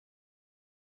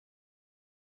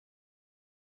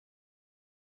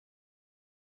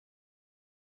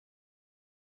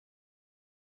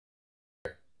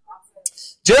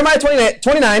Jeremiah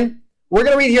 29, we're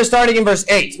going to read here starting in verse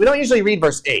 8. We don't usually read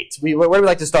verse 8. Where do we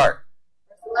like to start?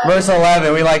 Verse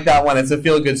 11, we like that one. It's a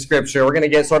feel-good scripture. We're going to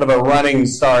get sort of a running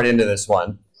start into this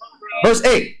one. Verse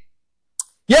 8.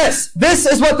 Yes, this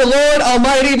is what the Lord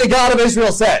Almighty, the God of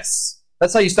Israel, says.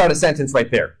 That's how you start a sentence right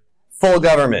there. Full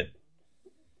government.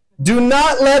 Do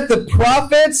not let the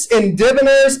prophets and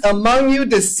diviners among you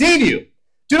deceive you.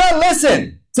 Do not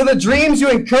listen to the dreams you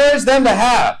encourage them to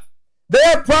have. They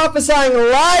are prophesying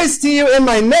lies to you in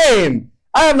my name.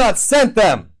 I have not sent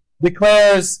them,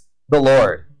 declares the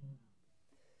Lord.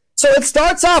 So it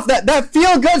starts off, that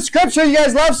feel-good scripture you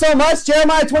guys love so much,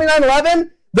 Jeremiah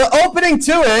 29:11, the opening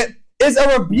to it is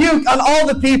a rebuke on all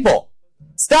the people.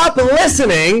 Stop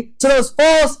listening to those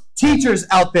false teachers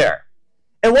out there.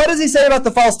 And what does he say about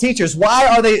the false teachers? Why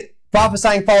are they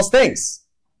prophesying false things?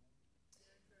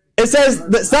 It says,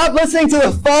 stop listening to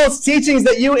the false teachings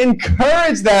that you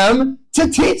encourage them to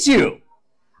teach you.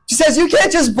 She says, you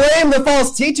can't just blame the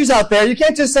false teachers out there. You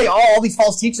can't just say, oh, all these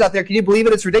false teachers out there, can you believe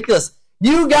it? It's ridiculous.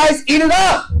 You guys eat it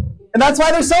up. And that's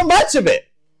why there's so much of it.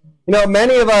 You know,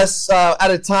 many of us at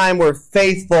a time were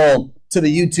faithful to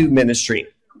the YouTube ministry.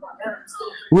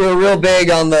 We were real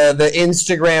big on the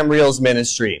Instagram Reels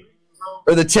ministry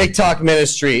or the TikTok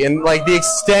ministry. And like the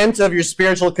extent of your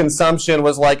spiritual consumption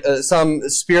was like some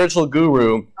spiritual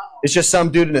guru. It's just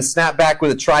some dude in a snapback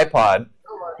with a tripod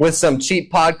with some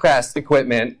cheap podcast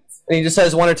equipment. And he just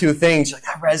says one or two things. You're like,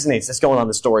 that resonates. That's going on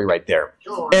the story right there.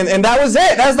 And that was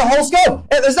it. That's the whole scope.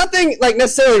 And there's nothing like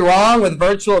necessarily wrong with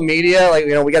virtual media. Like,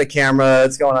 you know, we got a camera.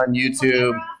 It's going on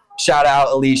YouTube. Shout out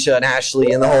Alicia and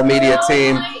Ashley and the whole media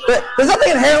team. But there's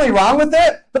nothing inherently wrong with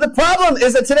it. But the problem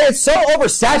is that today it's so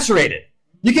oversaturated.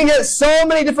 You can get so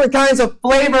many different kinds of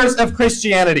flavors of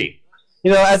Christianity.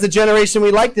 You know, as a generation, we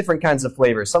like different kinds of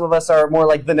flavors. Some of us are more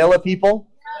like vanilla people.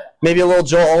 Maybe a little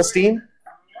Joel Osteen.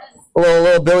 A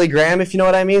little Billy Graham, if you know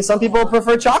what I mean. Some people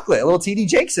prefer chocolate. A little T.D.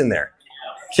 Jakes in there.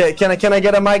 Can I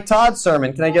get a Mike Todd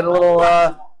sermon? Can I get a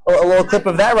little clip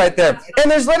of that right there?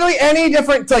 And there's literally any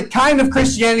different kind of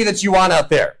Christianity that you want out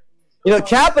there. You know,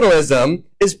 capitalism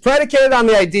is predicated on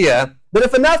the idea that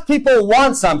if enough people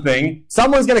want something,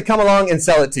 someone's going to come along and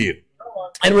sell it to you.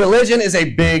 And religion is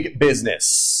a big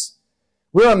business.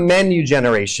 We're a menu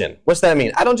generation. What's that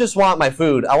mean? I don't just want my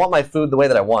food. I want my food the way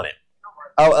that I want it.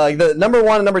 The number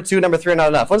 1, number 2, number 3 are not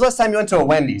enough. When's the last time you went to a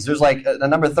Wendy's? There's like a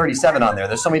number 37 on there.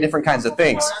 There's so many different kinds of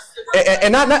things.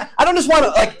 And I don't just want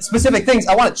like specific things.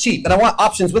 I want it cheap, and I want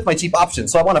options with my cheap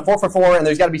options. So I want a 4 for $4, and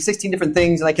there's got to be 16 different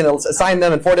things, and I can assign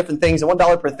them in 4 different things, and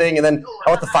 $1 per thing, and then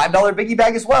I want the $5 biggie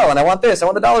bag as well, and I want this. I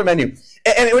want the dollar menu.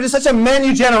 And it was just such a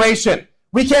menu generation.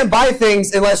 We can't buy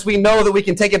things unless we know that we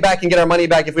can take it back and get our money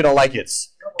back if we don't like it.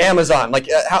 Amazon, like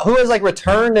who has like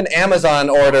returned an Amazon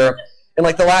order in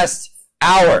like the last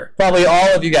hour? Probably all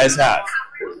of you guys have.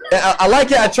 I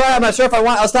like it. I try. I'm not sure if I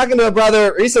want. I was talking to a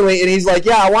brother recently, and he's like,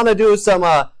 "Yeah, I want to do some.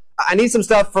 I need some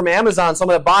stuff from Amazon, so I'm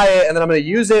going to buy it, and then I'm going to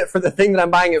use it for the thing that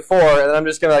I'm buying it for, and then I'm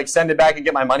just going to like send it back and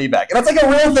get my money back." And that's like a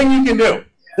real thing you can do.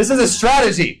 This is a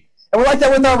strategy, and we're like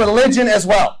that with our religion as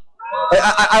well. Like,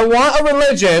 I want a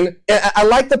religion. I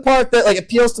like the part that like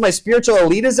appeals to my spiritual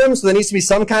elitism, so there needs to be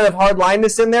some kind of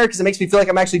hardlineness in there because it makes me feel like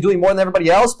I'm actually doing more than everybody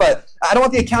else. But I don't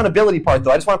want the accountability part,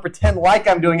 though. I just want to pretend like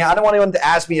I'm doing it. I don't want anyone to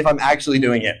ask me if I'm actually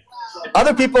doing it.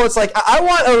 Other people, it's like, I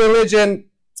want a religion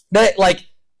that like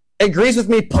agrees with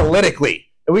me politically.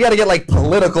 And we got to get like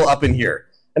political up in here.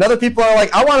 And other people are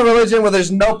like, I want a religion where there's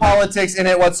no politics in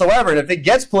it whatsoever. And if it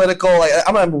gets political, like,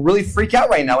 I'm going to really freak out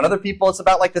right now. And other people, it's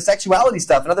about like the sexuality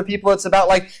stuff. And other people, it's about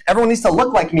like everyone needs to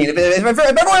look like me. And if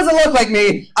everyone doesn't look like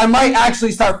me, I might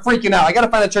actually start freaking out. I got to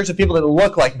find a church of people that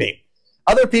look like me.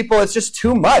 Other people, it's just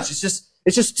too much. It's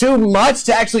just too much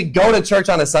to actually go to church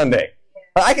on a Sunday.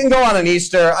 I can go on an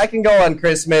Easter, I can go on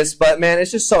Christmas, but man,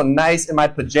 it's just so nice in my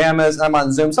pajamas. I'm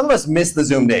on Zoom. Some of us miss the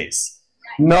Zoom days.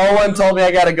 No one told me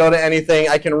I got to go to anything.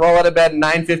 I can roll out of bed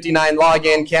 9:59, log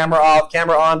in, camera off,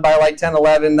 camera on by like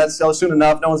 10:11. That's so soon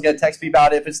enough. No one's going to text me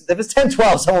about it. If it's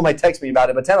 10:12, someone might text me about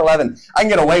it. But 10:11, I can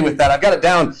get away with that. I've got it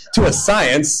down to a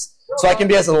science, so I can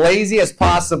be as lazy as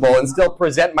possible and still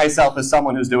present myself as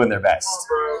someone who's doing their best.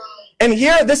 And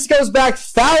here, this goes back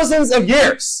thousands of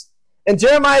years. And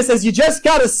Jeremiah says, you just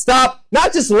got to stop,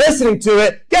 not just listening to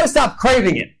it, you got to stop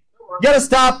craving it. You got to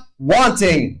stop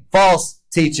wanting false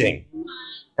teaching.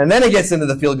 And then it gets into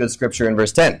the feel-good scripture in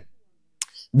verse 10.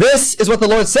 This is what the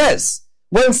Lord says.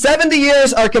 When 70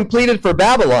 years are completed for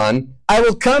Babylon, I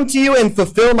will come to you and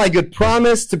fulfill my good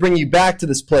promise to bring you back to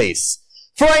this place.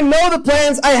 For I know the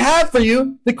plans I have for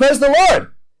you, declares the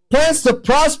Lord. Plans to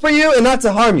prosper you and not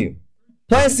to harm you.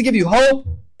 Plans to give you hope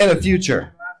and a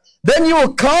future. Then you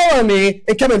will call on me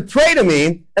and come and pray to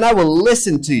me, and I will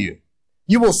listen to you.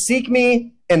 You will seek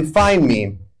me and find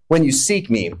me when you seek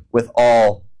me with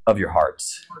all of your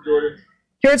hearts.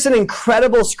 Here it's an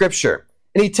incredible scripture.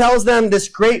 And he tells them this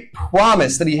great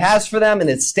promise that he has for them, and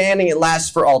it's standing, it lasts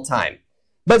for all time.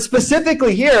 But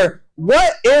specifically here,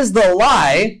 what is the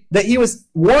lie that he was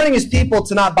warning his people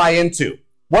to not buy into?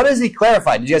 What does he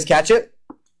clarify? Did you guys catch it?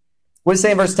 What does he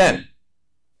say in verse 10?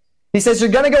 He says,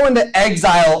 you're going to go into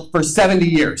exile for 70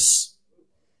 years.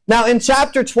 Now, in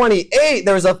chapter 28,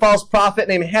 there was a false prophet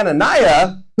named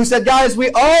Hananiah who said, guys, we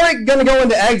are going to go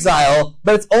into exile,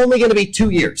 but it's only going to be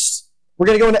 2 years. We're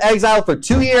going to go into exile for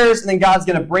 2 years, and then God's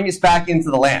going to bring us back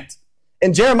into the land.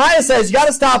 And Jeremiah says, you got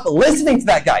to stop listening to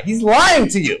that guy. He's lying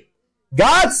to you.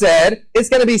 God said it's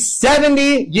going to be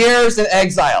 70 years in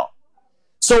exile.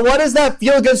 So what is that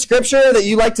feel-good scripture that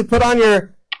you like to put on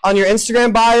your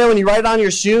Instagram bio and you write it on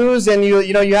your shoes and you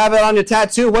have it on your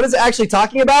tattoo? What is it actually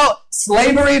talking about?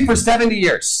 Slavery for 70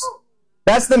 years.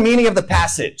 That's the meaning of the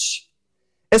passage.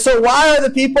 And so why are the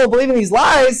people believing these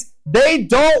lies? They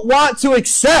don't want to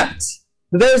accept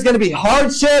that there's going to be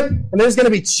hardship and there's going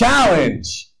to be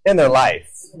challenge in their life.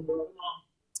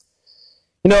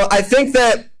 I think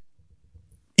that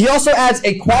he also adds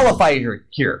a qualifier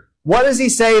here. What does he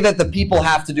say that the people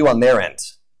have to do on their end?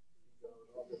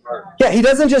 Yeah, he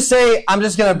doesn't just say, I'm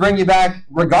just going to bring you back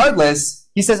regardless.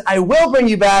 He says, I will bring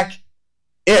you back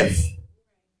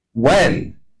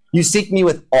when you seek me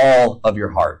with all of your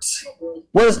heart.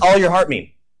 What does all your heart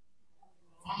mean?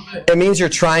 It means you're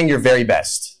trying your very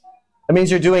best. It means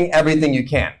you're doing everything you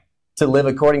can to live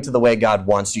according to the way God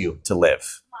wants you to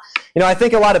live. I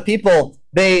think a lot of people,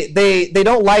 they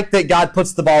don't like that God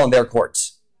puts the ball in their court.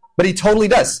 But he totally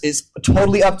does. It's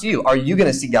totally up to you. Are you going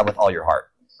to seek God with all your heart?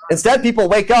 Instead, people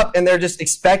wake up and they're just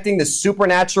expecting the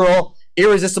supernatural,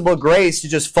 irresistible grace to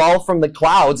just fall from the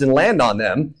clouds and land on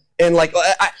them. And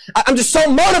I'm just so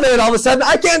motivated all of a sudden,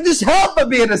 I can't just help but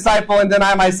be a disciple and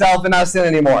deny myself and not sin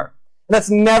anymore. And that's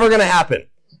never going to happen.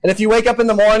 And if you wake up in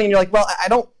the morning and you're like, well, I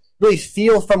don't really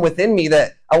feel from within me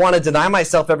that I want to deny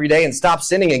myself every day and stop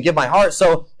sinning and give my heart,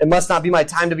 so it must not be my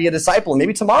time to be a disciple. And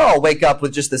maybe tomorrow I'll wake up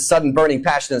with just this sudden burning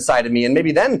passion inside of me, and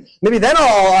maybe then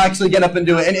I'll actually get up and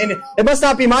do it. And it must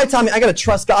not be my time. I got to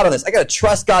trust God on this. I got to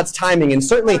trust God's timing, and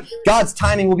certainly God's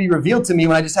timing will be revealed to me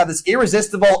when I just have this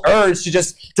irresistible urge to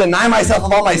just deny myself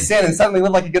of all my sin and suddenly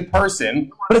live like a good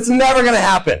person. But it's never going to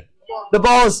happen. The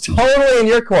ball is totally in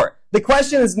your court. The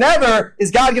question is never,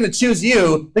 is God going to choose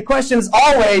you? The question is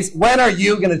always, when are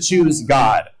you going to choose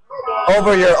God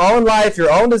over your own life, your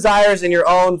own desires, and your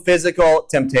own physical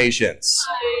temptations?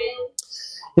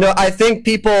 I think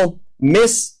people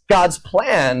miss God's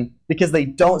plan because they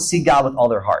don't see God with all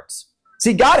their hearts.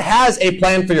 See, God has a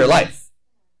plan for your life.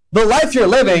 The life you're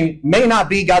living may not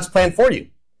be God's plan for you.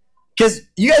 Because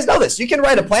you guys know this. You can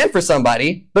write a plan for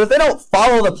somebody, but if they don't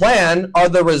follow the plan, are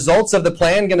the results of the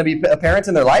plan going to be apparent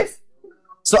in their life?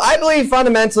 So I believe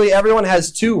fundamentally everyone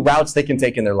has two routes they can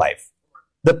take in their life.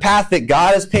 The path that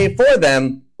God has paved for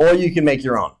them, or you can make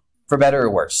your own, for better or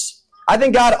worse. I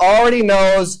think God already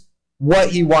knows what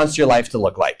he wants your life to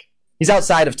look like. He's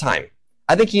outside of time.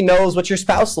 I think he knows what your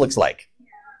spouse looks like.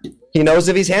 He knows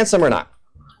if he's handsome or not,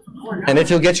 and if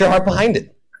you'll get your heart behind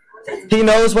it. He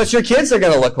knows what your kids are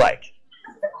going to look like.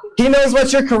 He knows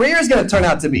what your career is going to turn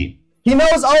out to be. He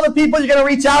knows all the people you're going to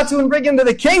reach out to and bring into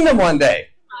the kingdom one day.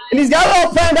 And he's got it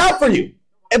all planned out for you.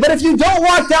 But if you don't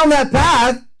walk down that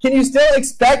path, can you still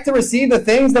expect to receive the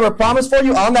things that were promised for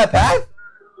you on that path?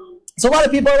 So a lot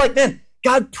of people are like, man,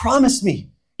 God promised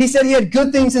me. He said he had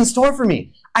good things in store for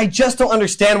me. I just don't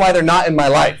understand why they're not in my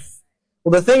life.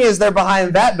 Well, the thing is, they're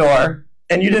behind that door,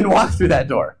 and you didn't walk through that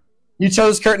door. You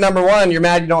chose curtain number 1. You're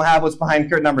mad you don't have what's behind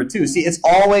curtain number 2. See, it's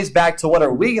always back to what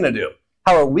are we going to do?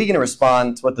 How are we going to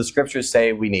respond to what the scriptures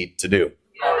say we need to do?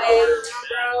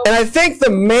 And I think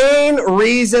the main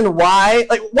reason why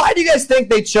do you guys think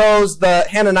they chose the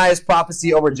Hananiah's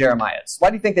prophecy over Jeremiah's?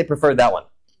 Why do you think they preferred that one?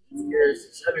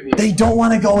 They don't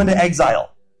want to go into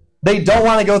exile. They don't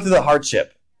want to go through the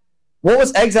hardship. What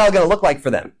was exile going to look like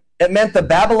for them? It meant the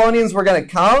Babylonians were going to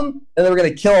come and they were going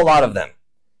to kill a lot of them.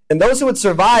 And those who would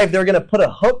survive, they were going to put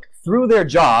a hook through their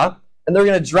jaw and they're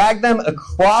going to drag them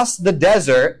across the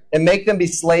desert and make them be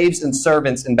slaves and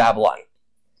servants in Babylon.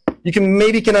 You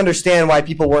can understand why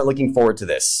people weren't looking forward to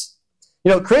this.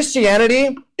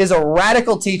 Christianity is a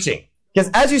radical teaching. Because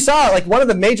as you saw, one of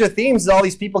the major themes that all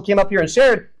these people came up here and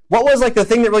shared, what was the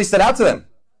thing that really stood out to them?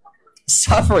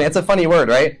 Suffering. That's a funny word,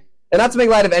 right? And not to make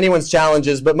light of anyone's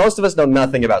challenges, but most of us know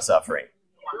nothing about suffering.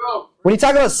 When you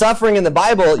talk about suffering in the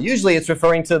Bible, usually it's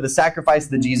referring to the sacrifice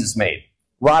that Jesus made.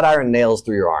 Wrought iron nails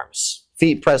through your arms.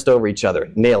 feet pressed over each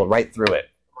other, nailed right through it,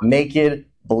 naked,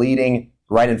 bleeding,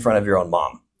 right in front of your own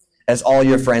mom, as all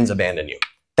your friends abandon you.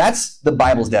 That's the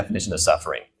Bible's definition of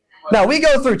suffering. Now, we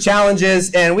go through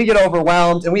challenges, and we get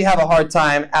overwhelmed, and we have a hard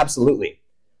time, absolutely.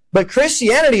 But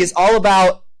Christianity is all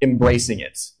about embracing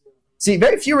it. See,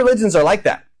 very few religions are like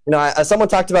that. You know, someone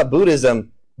talked about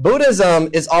Buddhism. Buddhism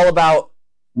is all about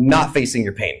not facing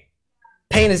your pain.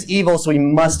 Pain is evil, so we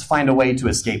must find a way to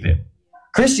escape it.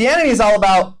 Christianity is all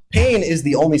about pain is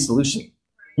the only solution.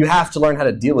 You have to learn how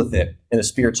to deal with it in a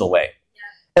spiritual way.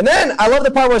 And then I love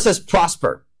the part where it says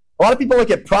prosper. A lot of people look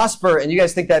at prosper, and you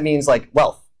guys think that means like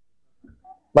wealth.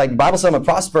 Like the Bible says I'm going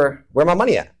to prosper, where my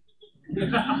money at?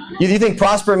 You think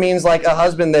prosper means like a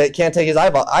husband that can't take his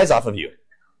eyes off of you?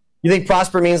 You think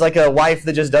prosper means like a wife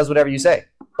that just does whatever you say?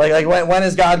 Like when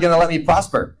is God going to let me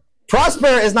prosper? Prosper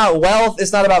is not wealth.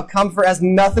 It's not about comfort. It has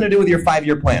nothing to do with your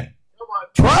 5-year plan.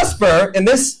 Prosper in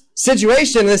this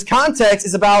situation, in this context,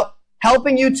 is about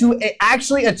helping you to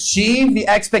actually achieve the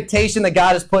expectation that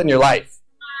God has put in your life.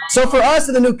 So for us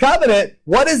in the New Covenant,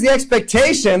 what is the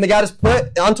expectation that God has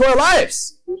put onto our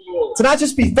lives? To not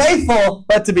just be faithful,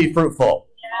 but to be fruitful.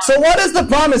 So what is the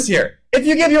promise here? If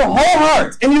you give your whole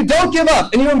heart and you don't give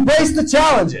up and you embrace the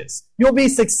challenges, you'll be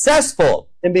successful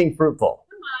in being fruitful,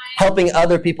 helping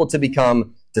other people to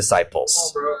become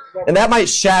disciples. And that might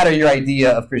shatter your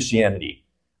idea of Christianity.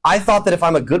 I thought that if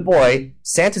I'm a good boy,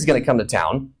 Santa's going to come to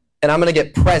town and I'm going to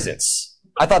get presents.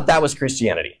 I thought that was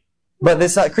Christianity. But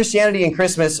this Christianity and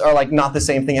Christmas are like not the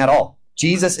same thing at all.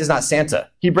 Jesus is not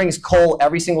Santa. He brings coal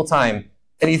every single time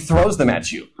and he throws them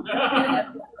at you.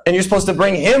 And you're supposed to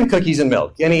bring him cookies and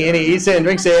milk. And he eats it and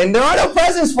drinks it. And there are no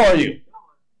presents for you.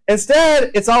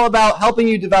 Instead, it's all about helping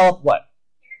you develop what?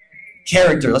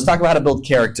 Character. Let's talk about how to build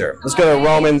character. Let's go to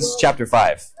Romans chapter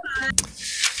 5.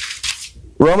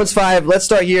 Romans 5, let's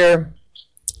start here,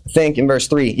 I think, in verse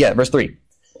 3. Yeah, verse 3.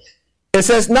 It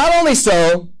says, not only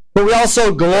so, but we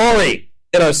also glory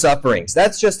in our sufferings.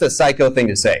 That's just a psycho thing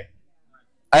to say.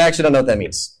 I actually don't know what that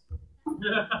means.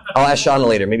 I'll ask Shauna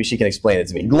later. Maybe she can explain it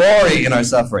to me. Glory in our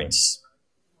sufferings.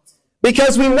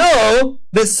 Because we know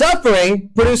that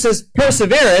suffering produces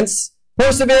perseverance,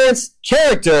 perseverance,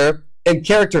 character, and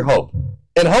character, hope.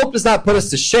 And hope does not put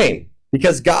us to shame,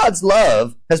 because God's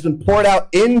love has been poured out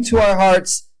into our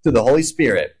hearts through the Holy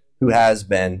Spirit who has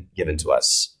been given to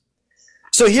us.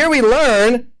 So here we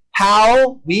learn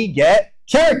how we get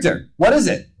character. What is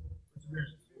it?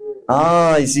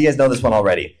 You see, you guys know this one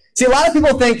already. See, a lot of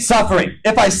people think suffering.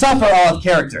 If I suffer, I'll have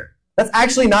character. That's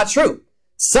actually not true.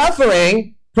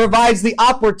 Suffering provides the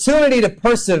opportunity to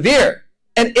persevere.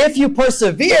 And if you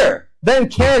persevere, then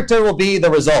character will be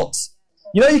the result.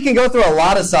 You know, you can go through a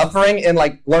lot of suffering and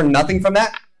like learn nothing from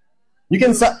that. You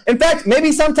can, in fact,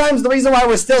 maybe sometimes the reason why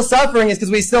we're still suffering is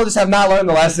because we still just have not learned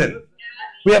the lesson.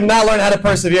 We have not learned how to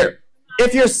persevere.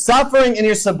 If you're suffering in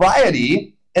your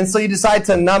sobriety, and so you decide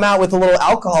to numb out with a little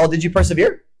alcohol, did you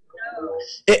persevere?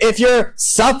 If you're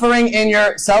suffering in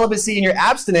your celibacy and your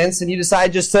abstinence, and you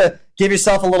decide just to give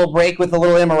yourself a little break with a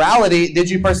little immorality, did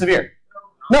you persevere?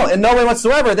 No, in no way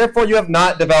whatsoever. Therefore, you have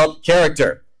not developed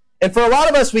character. And for a lot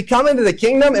of us, we come into the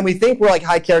kingdom and we think we're like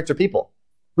high character people.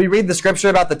 We read the scripture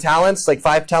about the talents, like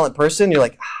 5-talent person. You're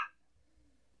like,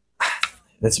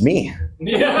 that's me.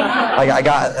 Yeah.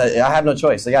 I have no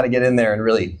choice. I got to get in there and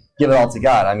really give it all to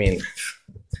God. I mean,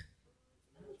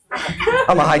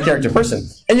 I'm a high character person.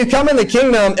 And you come in the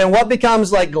kingdom, and what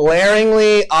becomes like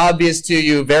glaringly obvious to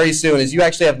you very soon is you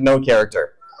actually have no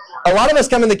character. A lot of us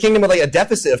come in the kingdom with like a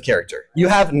deficit of character. You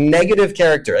have negative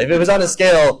character. If it was on a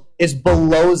scale, it's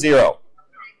below 0.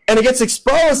 And it gets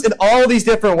exposed in all these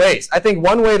different ways. I think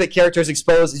one way that character is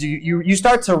exposed is you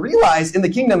start to realize in the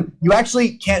kingdom, you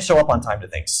actually can't show up on time to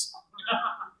things.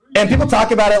 And people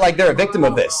talk about it like they're a victim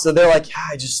of this. So they're like,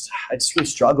 I just really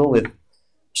struggle with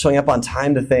showing up on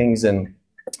time to things, and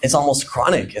it's almost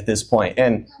chronic at this point.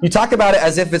 And you talk about it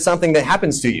as if it's something that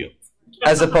happens to you,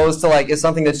 as opposed to like it's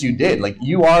something that you did. Like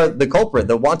you are the culprit.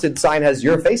 The wanted sign has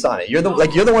your face on it. You're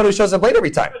the one who shows up late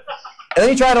every time. And then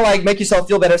you try to like make yourself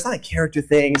feel better. It's not a character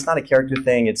thing. It's not a character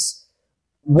thing.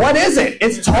 What is it?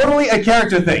 It's totally a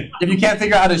character thing if you can't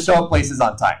figure out how to show up places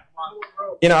on time.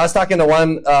 You know, I was talking to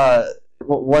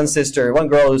one sister, one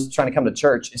girl who's trying to come to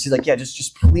church, and she's like, yeah,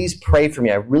 just please pray for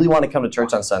me. I really want to come to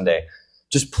church on Sunday.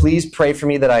 Just please pray for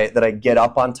me that I get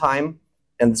up on time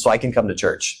and so I can come to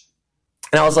church.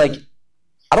 And I was like,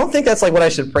 I don't think that's like what I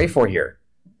should pray for here.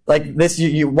 Like this,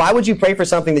 why would you pray for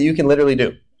something that you can literally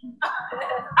do?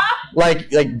 Like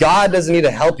God doesn't need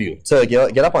to help you to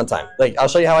get up on time. Like I'll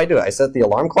show you how I do it. I set the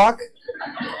alarm clock,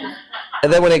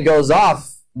 and then when it goes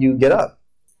off, you get up.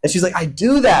 And she's like, I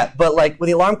do that, but like when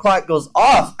the alarm clock goes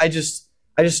off,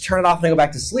 I just turn it off and I go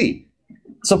back to sleep.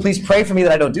 So please pray for me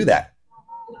that I don't do that.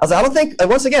 I was like, I don't think,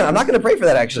 once again, I'm not going to pray for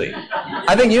that actually.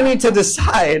 I think you need to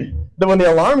decide that when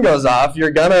the alarm goes off,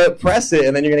 you're going to press it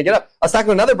and then you're going to get up. I was talking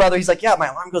to another brother. He's like, yeah, my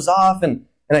alarm goes off and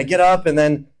I get up and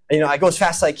then, I go as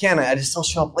fast as I can. I just still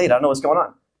show up late. I don't know what's going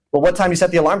on. Well, what time do you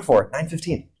set the alarm for?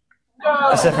 9:15.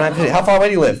 I set for 9:15. How far away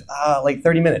do you live? Like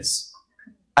 30 minutes.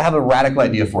 I have a radical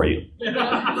idea for you.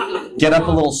 Get up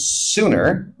a little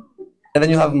sooner, and then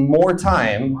you'll have more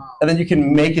time, and then you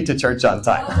can make it to church on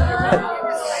time.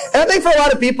 And I think for a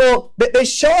lot of people, they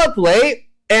show up late,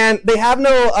 and they have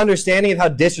no understanding of how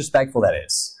disrespectful that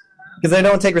is, because they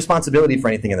don't take responsibility for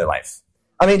anything in their life.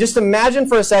 I mean, just imagine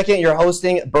for a second you're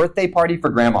hosting a birthday party for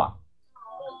grandma,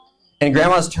 and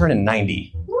grandma's turning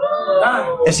 90,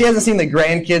 and she hasn't seen the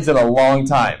grandkids in a long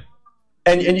time,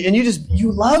 and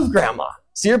you love grandma.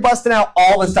 So you're busting out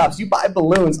all the stops. You buy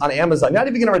balloons on Amazon. You're not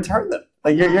even going to return them.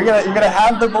 Like you're gonna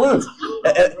have the balloons,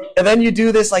 and then you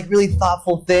do this like really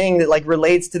thoughtful thing that like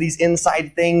relates to these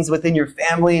inside things within your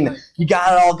family, and you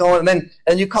got it all going.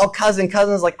 And you call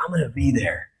cousin's like, I'm gonna be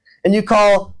there. And you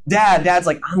call dad's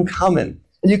like, I'm coming.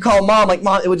 And you call mom, like,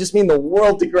 Mom, it would just mean the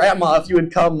world to grandma if you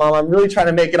would come, Mom. I'm really trying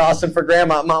to make it awesome for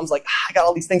grandma. Mom's like, I got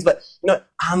all these things, but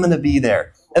I'm going to be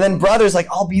there. And then brother's like,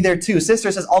 I'll be there too.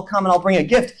 Sister says, I'll come and I'll bring a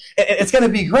gift. It's going to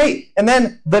be great. And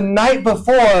then the night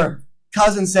before,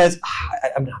 cousin says,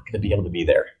 I'm not going to be able to be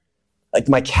there. Like,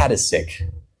 my cat is sick.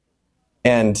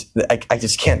 And I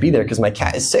just can't be there because my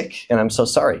cat is sick. And I'm so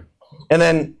sorry. And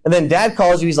then dad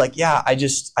calls you. He's like, yeah, I've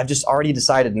just already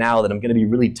decided now that I'm going to be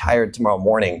really tired tomorrow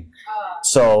morning.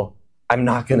 So I'm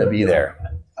not going to be there.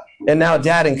 And now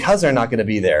dad and cousin are not going to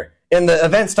be there. And the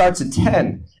event starts at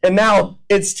 10. And now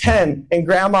it's 10. And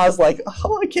grandma's like,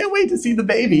 oh, I can't wait to see the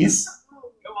babies.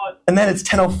 And then it's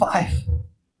 10:05.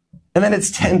 And then it's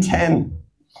 10:10.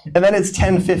 And then it's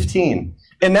 10:15.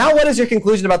 And now what is your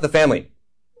conclusion about the family?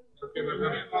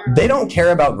 They don't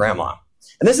care about grandma.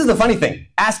 And this is the funny thing.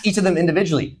 Ask each of them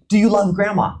individually. Do you love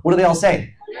grandma? What do they all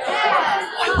say? Yeah.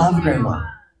 I love grandma.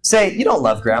 Say, you don't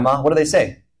love grandma. What do they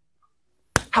say?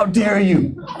 How dare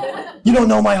you? You don't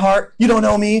know my heart. You don't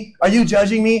know me. Are you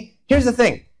judging me? Here's the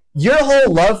thing. Your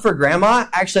whole love for grandma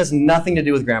actually has nothing to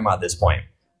do with grandma at this point.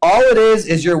 All it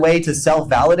is your way to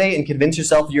self-validate and convince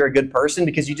yourself you're a good person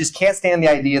because you just can't stand the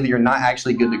idea that you're not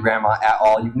actually good to grandma at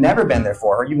all. You've never been there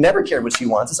for her. You've never cared what she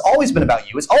wants. It's always been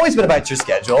about you. It's always been about your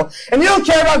schedule. And you don't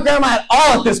care about grandma at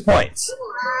all at this point.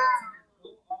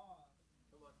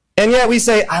 And yet we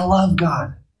say, I love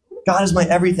God. God is my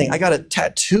everything. I got a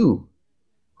tattoo.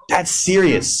 That's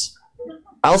serious.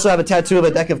 I also have a tattoo of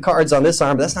a deck of cards on this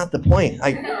arm, but that's not the point.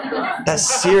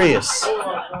 That's serious.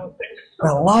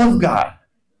 I love God.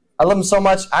 I love him so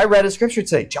much. I read a scripture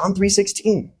today, John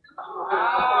 3:16.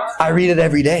 I read it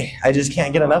every day. I just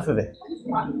can't get enough of it.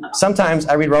 Sometimes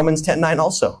I read Romans 10:9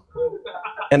 also.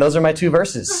 And those are my two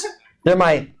verses. They're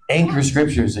my anchor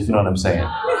scriptures, if you know what I'm saying.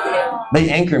 They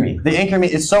anchor me. They anchor me.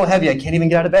 It's so heavy, I can't even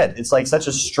get out of bed. It's like such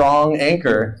a strong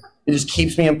anchor. It just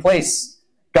keeps me in place.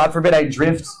 God forbid I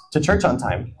drift to church on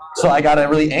time. So I got to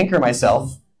really anchor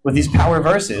myself with these power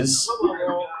verses.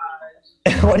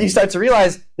 And when you start to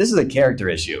realize this is a character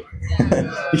issue.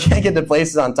 You can't get to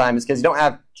places on time. It's because you don't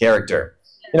have character.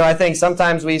 I think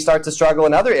sometimes we start to struggle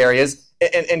in other areas,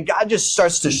 and God just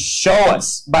starts to show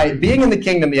us by being in the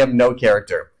kingdom that you have no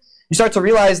character. You start to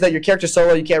realize that your character's so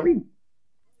low you can't read.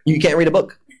 You can't read a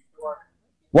book.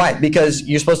 Why? Because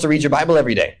you're supposed to read your Bible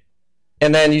every day.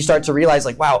 And then you start to realize,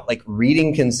 like, wow, like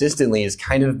reading consistently is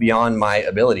kind of beyond my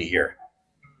ability here.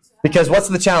 Because what's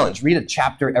the challenge? Read a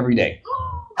chapter every day.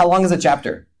 How long is a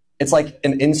chapter? It's like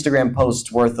an Instagram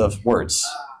post worth of words.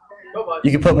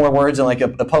 You can put more words in like a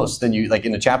post than you like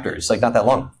in a chapter. It's like not that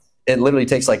long. It literally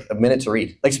takes like a minute to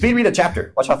read. Like speed read a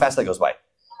chapter. Watch how fast that goes by.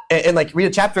 And like read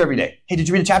a chapter every day. Hey, did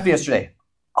you read a chapter yesterday?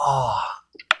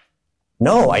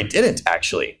 No, I didn't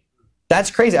actually.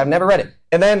 That's crazy. I've never read it.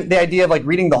 And then the idea of like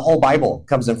reading the whole Bible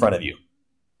comes in front of you.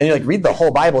 And you're like, read the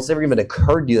whole Bible. It's never even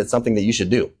occurred to you that's something that you should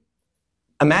do.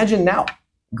 Imagine now,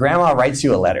 grandma writes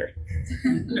you a letter.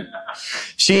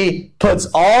 She puts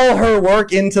all her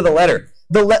work into the letter.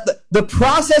 The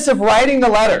process of writing the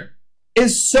letter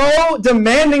is so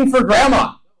demanding for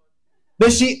grandma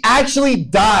that she actually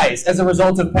dies as a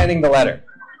result of penning the letter.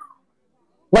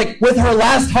 Like with her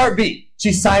last heartbeat,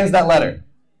 she signs that letter.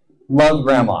 Love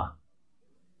grandma.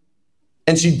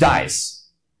 And she dies.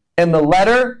 And the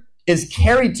letter is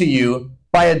carried to you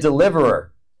by a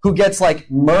deliverer who gets like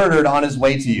murdered on his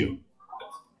way to you.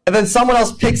 And then someone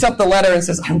else picks up the letter and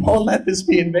says, I won't let this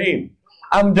be in vain.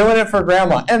 I'm doing it for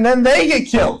grandma. And then they get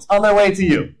killed on their way to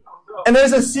you. And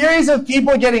there's a series of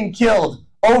people getting killed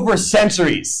over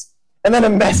centuries. and then a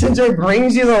messenger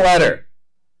brings you the letter.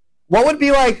 What would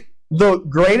be like the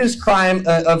greatest crime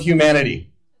of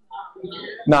humanity?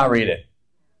 Not read it.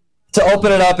 To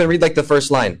open it up and read like the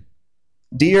first line.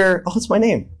 Dear, oh, it's my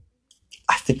name.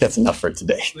 I think that's enough for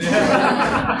today.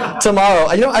 Tomorrow,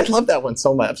 I love that one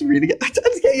so much. I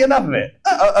just can't get enough of it.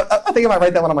 I think I might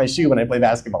write that one on my shoe when I play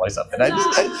basketball or something.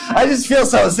 I just feel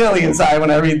so silly inside when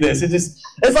I read this.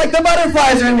 It's like the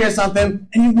butterflies are in here or something,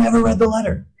 and you've never read the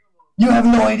letter. You have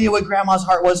no idea what grandma's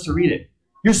heart was to read it.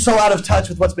 You're so out of touch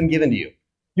with what's been given to you.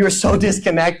 You are so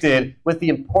disconnected with the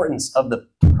importance of the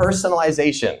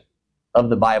personalization of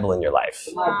the Bible in your life.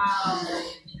 Wow.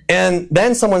 And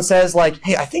then someone says like,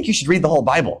 hey, I think you should read the whole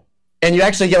Bible. And you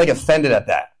actually get like offended at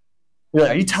that. You're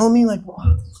like, are you telling me like,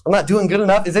 I'm not doing good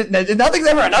enough? Nothing's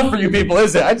ever enough for you people,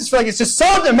 is it? I just feel like it's just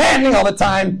so demanding all the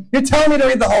time. You're telling me to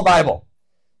read the whole Bible.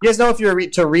 You guys know if you were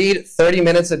to read 30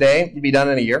 minutes a day, you'd be done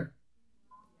in a year?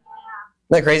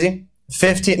 Isn't that crazy?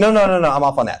 15, no, I'm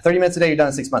off on that. 30 minutes a day, you're done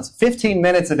in 6 months. 15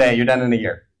 minutes a day, you're done in a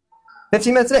year.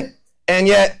 15 minutes a day. And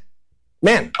yet,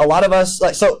 man, a lot of us,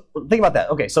 so think about that.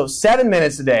 Okay, so 7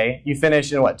 minutes a day, you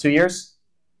finish in what, 2 years?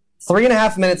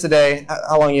 3.5 minutes a day,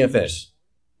 how long are you gonna finish?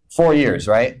 4 years,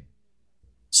 right?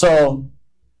 So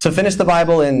to finish the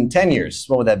Bible in 10 years,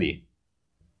 what would that be?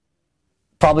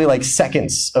 Probably like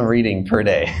seconds of reading per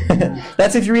day.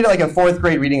 That's if you read at like a 4th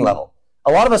grade reading level.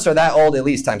 A lot of us are that old at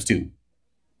least times 2.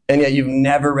 And yet you've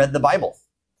never read the Bible.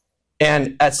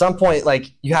 And at some point,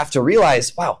 like, you have to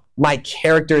realize, wow, my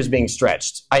character is being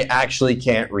stretched. I actually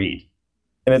can't read.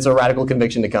 And it's a radical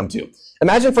conviction to come to.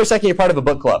 Imagine for a second you're part of a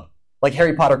book club, like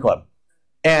Harry Potter Club.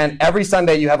 And every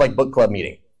Sunday you have like book club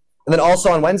meeting. And then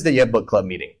also on Wednesday you have book club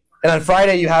meeting. And on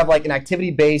Friday you have like an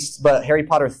activity-based but Harry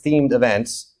Potter themed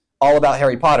events all about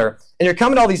Harry Potter. And you're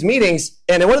coming to all these meetings,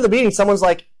 and in one of the meetings someone's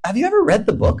like, have you ever read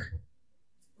the book?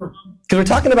 Because we're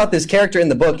talking about this character in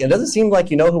the book, and it doesn't seem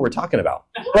like you know who we're talking about.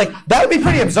 Like, that would be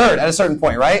pretty absurd at a certain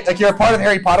point, right? Like, you're a part of the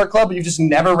Harry Potter Club, but you've just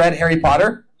never read Harry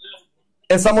Potter?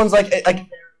 And someone's like are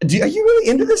you really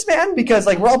into this, man? Because,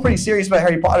 like, we're all pretty serious about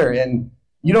Harry Potter, and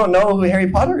you don't know who Harry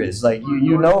Potter is. Like,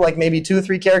 you know, like, maybe 2 or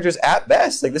 3 characters at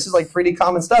best. Like, this is, like, pretty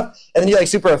common stuff. And then you're, like,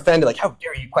 super offended, like, how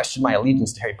dare you question my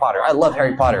allegiance to Harry Potter? I love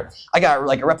Harry Potter. I got,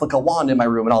 like, a replica wand in my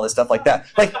room and all this stuff like that.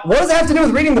 Like, what does that have to do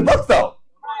with reading the book, though?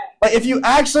 Like, if you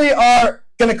actually are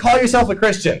going to call yourself a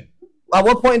Christian, at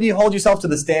what point do you hold yourself to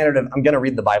the standard of, I'm going to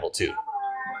read the Bible too?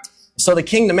 So the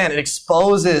kingdom, man, it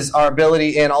exposes our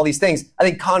ability in all these things. I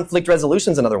think conflict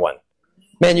resolution is another one.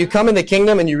 Man, you come in the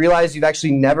kingdom and you realize you've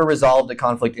actually never resolved a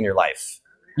conflict in your life.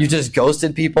 You just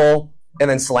ghosted people and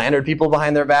then slandered people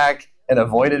behind their back and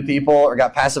avoided people or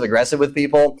got passive aggressive with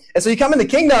people. And so you come in the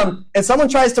kingdom and someone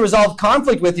tries to resolve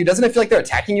conflict with you. Doesn't it feel like they're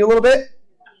attacking you a little bit?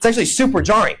 It's actually super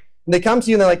jarring. And they come to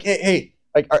you and they're like, hey,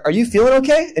 like, are you feeling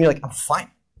okay? And you're like, I'm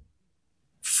fine.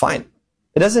 Fine.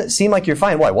 It doesn't seem like you're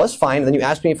fine. Well, I was fine. And then you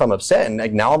ask me if I'm upset, and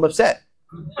like, now I'm upset.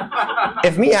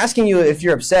 If me asking you if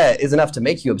you're upset is enough to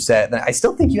make you upset, then I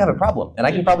still think you have a problem. And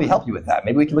I can probably help you with that.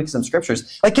 Maybe we can look at some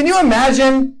scriptures. Like, can you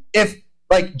imagine if,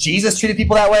 like, Jesus treated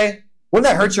people that way? Wouldn't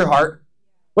that hurt your heart?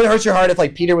 Wouldn't it hurt your heart if,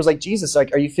 like, Peter was like, Jesus,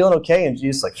 like, are you feeling okay? And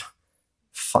Jesus like,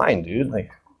 fine, dude. Like,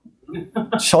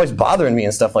 it's always bothering me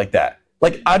and stuff like that.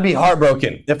 Like, I'd be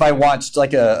heartbroken if I watched,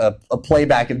 like, a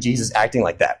playback of Jesus acting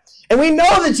like that. And we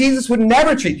know that Jesus would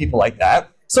never treat people like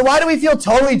that. So why do we feel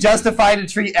totally justified to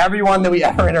treat everyone that we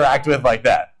ever interact with like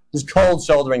that? Just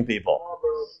cold-shouldering people.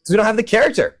 Because we don't have the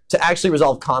character to actually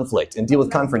resolve conflict and deal with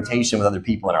confrontation with other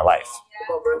people in our life.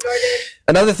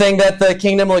 Another thing that the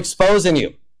kingdom will expose in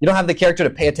you. You don't have the character to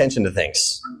pay attention to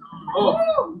things.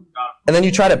 And then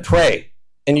you try to pray.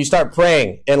 And you start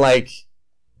praying. And, like,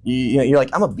 you're like,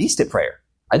 I'm a beast at prayer.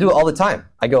 I do it all the time.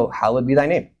 I go, hallowed be thy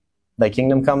name. Thy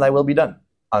kingdom come, thy will be done.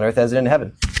 On earth as it is in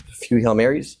heaven. A few Hail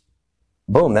Marys.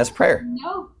 Boom, that's prayer.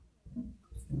 No.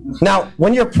 Now,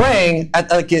 when you're praying at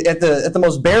the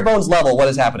most bare bones level, what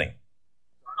is happening?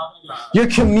 You're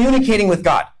communicating with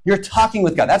God. You're talking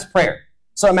with God. That's prayer.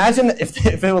 So imagine if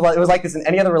it was like this in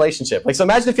any other relationship. Like, so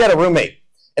imagine if you had a roommate,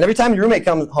 and every time your roommate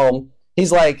comes home,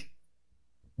 he's like,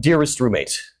 dearest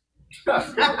roommate,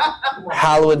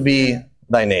 hallowed be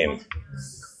thy name.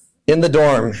 In the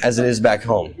dorm as it is back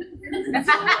home.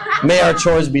 May our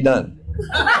chores be done.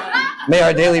 May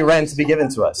our daily rent be given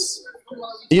to us.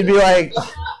 You'd be like,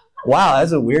 wow,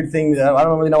 that's a weird thing. I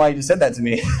don't really know why you just said that to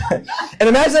me. And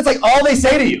imagine that's like all they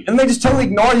say to you. And they just totally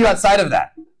ignore you outside of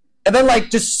that. And then like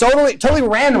just totally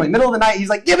randomly, middle of the night, he's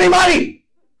like, give me money.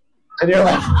 And you're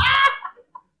like,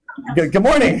 good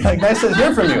morning. Like, nice to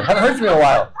hear from you. Haven't heard from you in a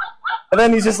while. And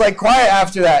then he's just like quiet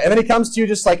after that. And then he comes to you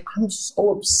just like, I'm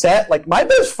so upset. Like, my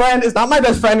best friend is not my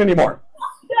best friend anymore.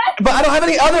 But I don't have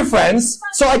any other friends,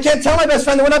 so I can't tell my best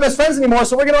friend that we're not best friends anymore,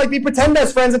 so we're going to be pretend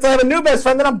best friends until I have a new best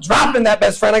friend, then I'm dropping that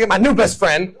best friend, I get my new best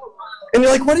friend. And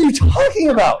you're like, what are you talking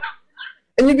about?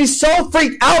 And you'd be so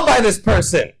freaked out by this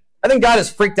person. I think God is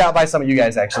freaked out by some of you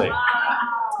guys, actually.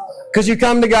 Because you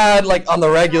come to God, like, on the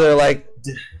regular, like,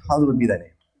 hallowed be thy name.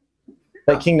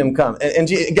 Thy kingdom come. And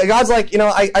God's like,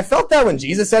 I felt that when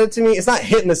Jesus said it to me. It's not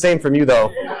hitting the same from you, though.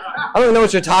 I don't even know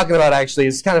what you're talking about, actually.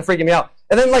 It's kind of freaking me out.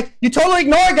 And then, like, you totally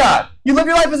ignore God. You live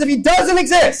your life as if he doesn't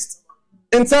exist.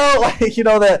 Until, like,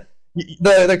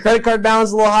 the credit card balance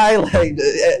is a little high. Like,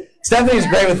 Stephanie's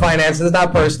great with finances. It's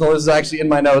not personal. This is actually in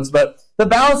my notes. But the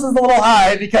balance is a little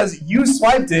high because you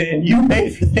swiped it and you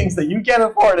paid for things that you can't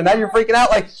afford. And now you're freaking out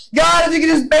like, God, if you could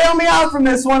just bail me out from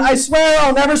this one, I swear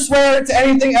I'll never swear to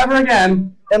anything ever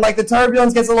again. And, like, the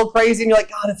turbulence gets a little crazy and you're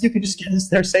like, God, if you could just get us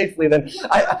there safely, then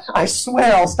I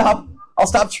swear I'll stop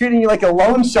treating you like a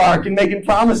loan shark and making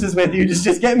promises with you.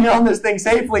 Just get me on this thing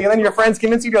safely. And then your friends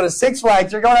convince you to go to Six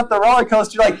Flags. You're going up the roller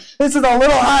coaster. You're like, this is a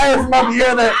little higher from up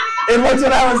here than it looks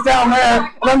when I was down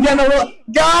there. And I'm getting a little,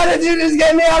 God, if you just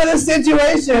get me out of this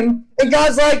situation. And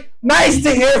God's like, nice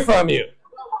to hear from you.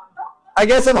 I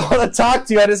guess if I want to talk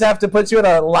to you, I just have to put you in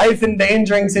a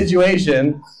life-endangering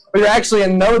situation where you're actually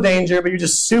in no danger, but you're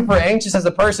just super anxious as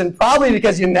a person, probably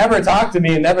because you never talk to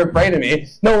me and never pray to me.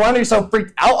 No wonder you're so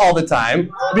freaked out all the time.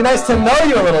 It'd be nice to know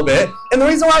you a little bit. And the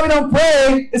reason why we don't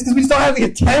pray is because we just don't have the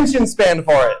attention span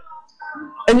for it.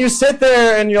 And you sit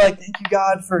there and you're like, thank you,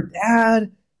 God, for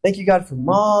Dad. Thank you, God, for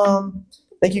Mom.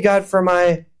 Thank you, God, for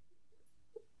my...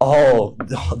 Oh,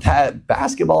 that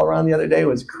basketball run the other day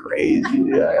was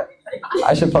crazy.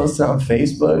 I should post it on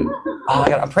Facebook. Oh, my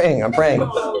God, I'm praying.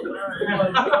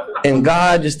 And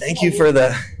God, just thank you for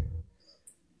that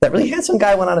really handsome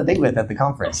guy I went on a date with at the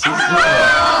conference.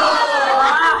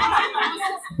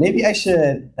 Maybe I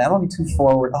should, that'll be too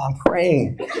forward. Oh, I'm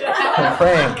praying.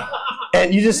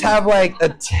 And you just have, like,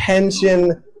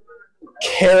 attention,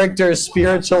 character,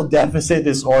 spiritual deficit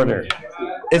disorder.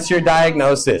 It's your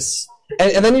diagnosis.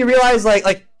 And then you realize,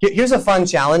 like, here's a fun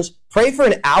challenge. Pray for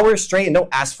an hour straight and don't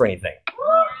ask for anything.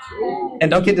 And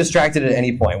don't get distracted at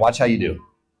any point. Watch how you do.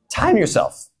 Time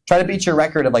yourself. Try to beat your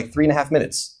record of, like, 3.5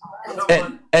 minutes.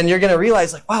 And you're going to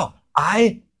realize, like, wow,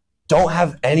 I don't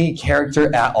have any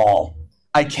character at all.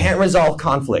 I can't resolve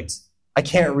conflict. I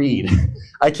can't read.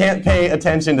 I can't pay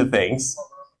attention to things.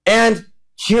 And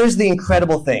here's the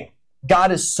incredible thing.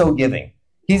 God is so giving.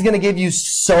 He's going to give you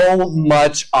so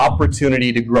much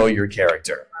opportunity to grow your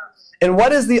character. And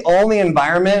what is the only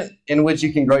environment in which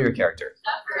you can grow your character?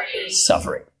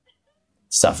 Suffering.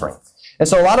 And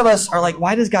so a lot of us are like,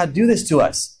 why does God do this to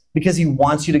us? Because he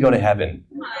wants you to go to heaven.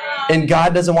 And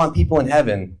God doesn't want people in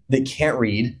heaven that can't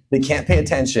read, that can't pay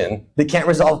attention, that can't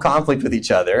resolve conflict with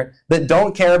each other, that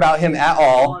don't care about him at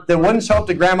all, that wouldn't show up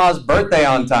to grandma's birthday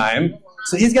on time.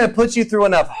 So he's going to put you through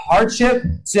enough hardship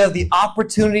so you have the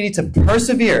opportunity to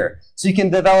persevere so you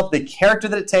can develop the character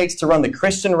that it takes to run the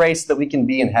Christian race that we can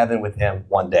be in heaven with him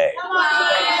one day.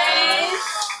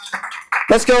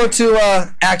 Let's go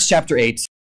to Acts chapter 8.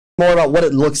 More about what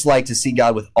it looks like to see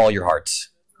God with all your heart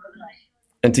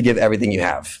and to give everything you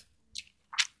have.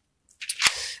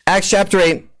 Acts chapter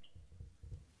 8.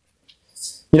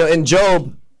 In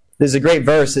Job, there's a great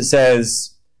verse that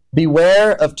says,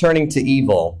 beware of turning to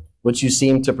evil which you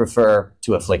seem to prefer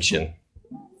to affliction.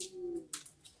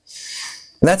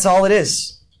 And that's all it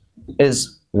is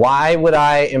why would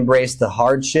I embrace the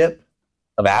hardship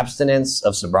of abstinence,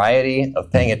 of sobriety,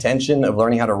 of paying attention, of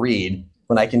learning how to read,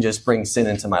 when I can just bring sin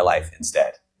into my life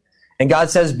instead? And God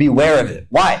says, beware of it.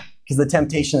 Why? Because the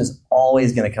temptation is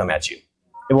always going to come at you.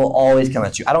 It will always come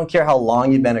at you. I don't care how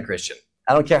long you've been a Christian.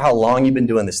 I don't care how long you've been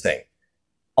doing this thing.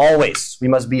 Always, we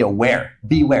must be aware.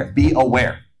 Beware. Be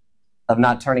aware of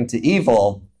not turning to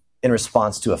evil in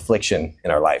response to affliction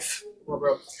in our life.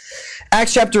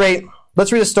 Acts chapter 8,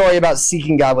 let's read a story about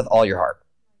seeking God with all your heart.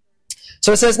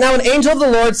 So it says, now an angel of the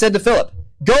Lord said to Philip,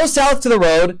 go south to the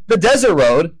road, the desert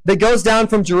road, that goes down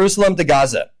from Jerusalem to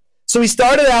Gaza. So he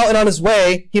started out, and on his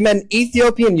way, he met an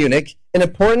Ethiopian eunuch, an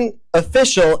important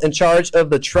official in charge of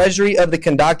the treasury of the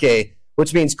Kandake,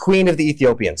 which means queen of the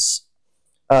Ethiopians.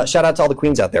 Shout out to all the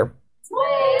queens out there.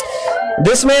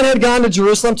 This man had gone to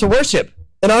Jerusalem to worship,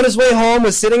 and on his way home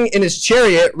was sitting in his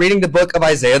chariot reading the book of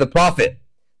Isaiah the prophet.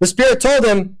 The Spirit told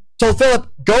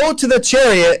Philip, go to the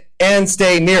chariot and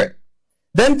stay near it.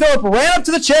 Then Philip ran up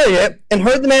to the chariot and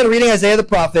heard the man reading Isaiah the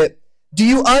prophet. Do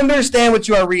you understand what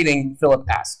you are reading? Philip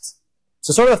asked.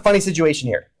 So sort of a funny situation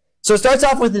here. So it starts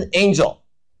off with an angel,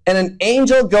 and an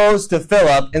angel goes to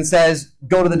Philip and says,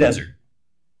 go to the desert.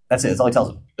 That's it. That's all he tells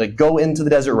him. Like, go into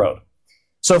the desert road.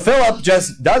 So Philip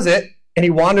just does it, and he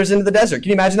wanders into the desert. Can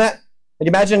you imagine that? Like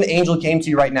imagine an angel came to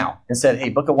you right now and said, hey,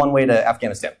 book a one-way to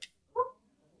Afghanistan.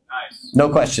 Nice. No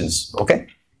questions. Okay.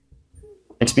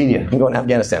 Expedia. I'm going to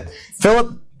Afghanistan.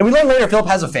 Philip, and we learn later, Philip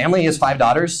has a family. He has 5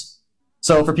 daughters.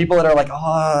 So for people that are like, oh,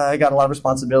 I got a lot of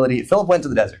responsibility, Philip went to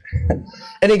the desert.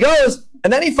 And he goes,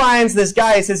 and then he finds this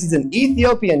guy. He says he's an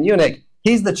Ethiopian eunuch.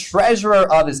 He's the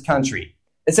treasurer of his country.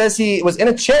 It says he was in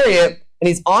a chariot, and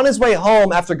he's on his way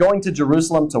home after going to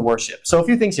Jerusalem to worship. So a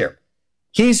few things here.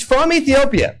 He's from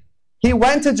Ethiopia. He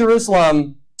went to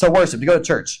Jerusalem to worship, to go to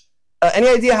church. Any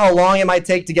idea how long it might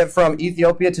take to get from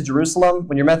Ethiopia to Jerusalem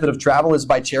when your method of travel is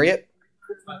by chariot?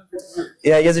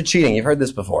 Yeah, you guys are cheating. You've heard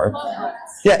this before.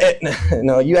 Yeah,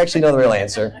 no, you actually know the real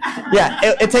answer. Yeah,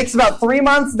 it takes about 3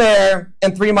 months there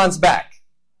and 3 months back.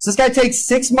 So this guy takes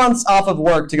 6 months off of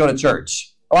work to go to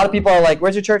church. A lot of people are like,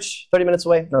 where's your church? 30 minutes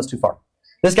away? No, it's too far.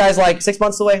 This guy's like, 6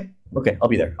 months away? Okay, I'll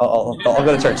be there. I'll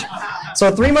go to church.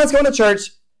 So 3 months going to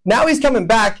church. Now he's coming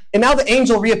back, and now the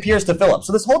angel reappears to Philip.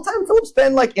 So this whole time, Philip's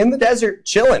been like in the desert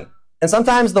chilling. And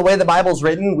sometimes the way the Bible's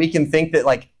written, we can think that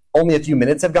like only a few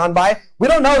minutes have gone by. We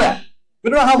don't know that.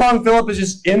 We don't know how long Philip is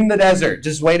just in the desert,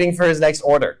 just waiting for his next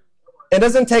order. It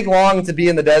doesn't take long to be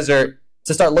in the desert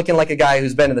to start looking like a guy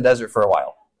who's been in the desert for a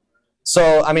while.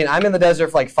 So, I mean, I'm in the desert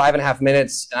for like 5.5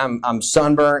 minutes. I'm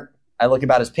sunburnt. I look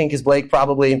about as pink as Blake,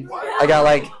 probably. I got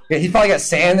like, he's probably got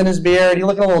sand in his beard. He's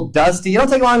looking a little dusty. You don't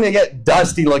take long to get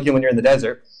dusty looking when you're in the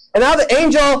desert. And now the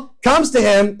angel comes to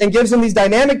him and gives him these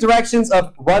dynamic directions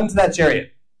of run to that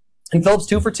chariot. And Philip's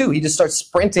 2 for 2. He just starts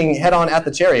sprinting head on at the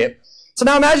chariot. So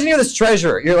now imagine you're this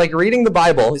treasurer. You're like reading the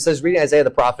Bible. He says, reading Isaiah the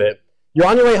prophet. You're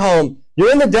on your way home.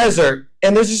 You're in the desert.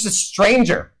 And there's just a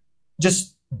stranger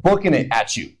just booking it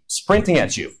at you, sprinting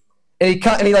at you.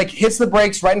 And he like hits the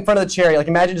brakes right in front of the chariot. Like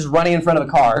imagine just running in front of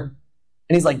a car.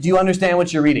 And he's like, do you understand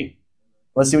what you're reading?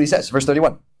 Let's see what he says. Verse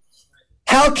 31.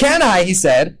 How can I, he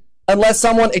said, unless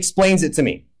someone explains it to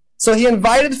me? So he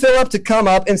invited Philip to come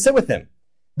up and sit with him.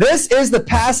 This is the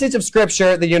passage of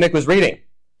scripture the eunuch was reading.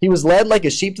 He was led like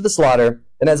a sheep to the slaughter,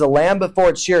 and as a lamb before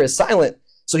its shearer is silent,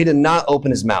 so he did not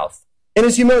open his mouth. In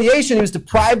his humiliation, he was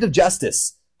deprived of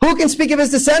justice. Who can speak of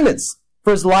his descendants?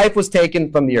 For his life was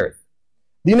taken from the earth.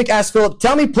 The eunuch asked Philip,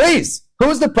 tell me, please, who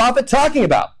is the prophet talking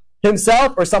about?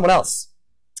 Himself or someone else?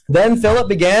 Then Philip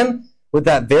began with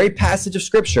that very passage of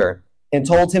scripture and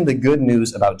told him the good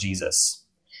news about Jesus.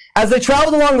 As they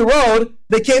traveled along the road,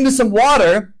 they came to some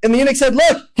water, and the eunuch said,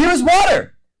 look, here's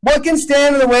water. What can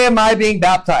stand in the way of my being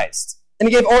baptized? And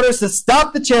he gave orders to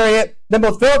stop the chariot. Then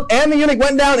both Philip and the eunuch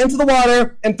went down into the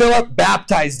water, and Philip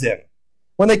baptized him.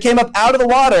 When they came up out of the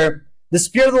water, the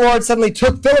Spirit of the Lord suddenly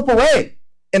took Philip away,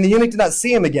 and the eunuch did not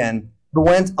see him again, but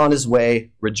went on his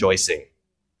way rejoicing.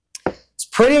 It's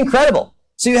pretty incredible.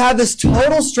 So you have this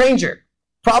total stranger,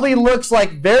 probably looks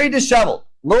like very disheveled,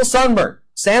 little sunburned,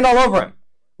 sand all over him,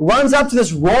 runs up to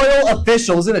this royal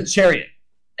official who's in a chariot.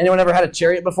 Anyone ever had a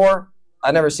chariot before?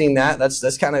 I've never seen that. That's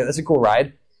a cool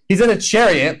ride. He's in a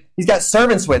chariot. He's got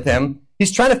servants with him.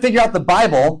 He's trying to figure out the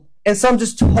Bible, and some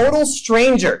just total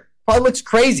stranger probably looks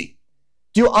crazy.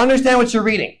 Do you understand what you're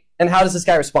reading? And how does this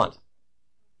guy respond?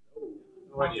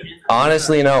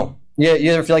 Honestly, no.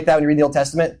 You ever feel like that when you read the Old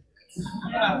Testament?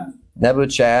 Nebu,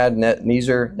 Chad,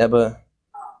 Nezer, Neba.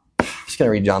 I'm just going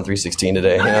to read John 3:16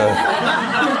 today. You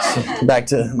know? Back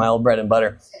to my old bread and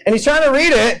butter. And he's trying to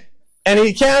read it, and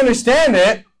he can't understand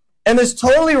it. And this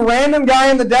totally random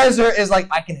guy in the desert is like,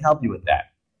 I can help you with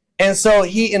that. And so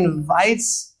he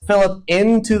invites Philip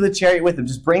into the chariot with him,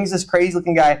 just brings this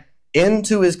crazy-looking guy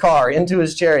into his car, into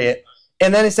his chariot.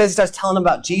 And then he starts telling him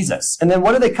about Jesus. And then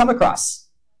what do they come across?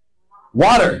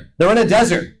 Water. They're in a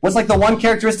desert. What's like the one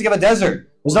characteristic of a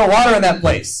desert? There's no water in that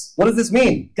place. What does this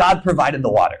mean? God provided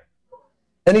the water.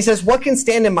 And he says, what can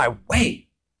stand in my way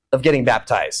of getting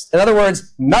baptized? In other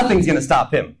words, nothing's going to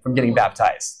stop him from getting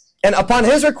baptized. And upon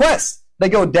his request, they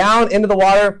go down into the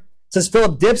water. It says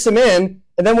Philip dips him in.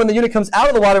 And then when the eunuch comes out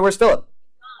of the water, where's Philip?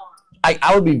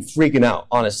 I would be freaking out,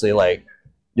 honestly. Like,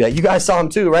 yeah, you guys saw him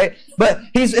too, right? But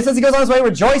it says he goes on his way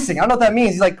rejoicing. I don't know what that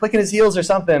means. He's like clicking his heels or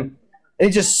something. And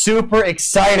he's just super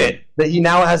excited that he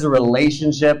now has a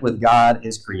relationship with God,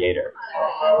 his creator.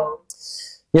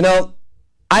 You know,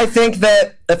 I think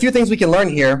that a few things we can learn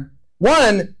here.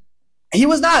 One, he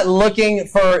was not looking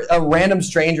for a random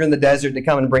stranger in the desert to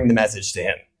come and bring the message to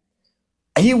him.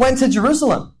 He went to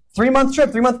Jerusalem. 3-month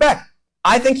trip, 3 months back.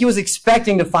 I think he was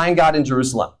expecting to find God in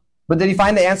Jerusalem. But did he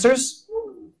find the answers?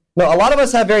 No, a lot of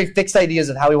us have very fixed ideas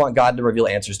of how we want God to reveal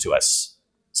answers to us.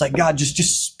 It's like, God,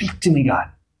 just speak to me,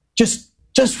 God.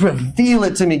 Just reveal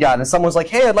it to me, God. And someone's like,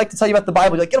 hey, I'd like to tell you about the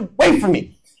Bible. You're like, get away from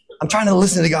me. I'm trying to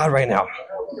listen to God right now.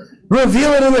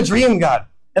 Reveal it in a dream, God.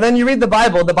 And then you read the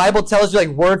Bible tells you like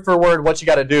word for word what you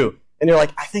got to do. And you're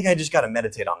like, I think I just got to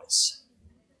meditate on this.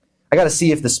 I got to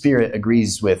see if the Spirit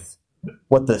agrees with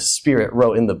what the Spirit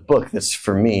wrote in the book that's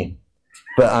for me.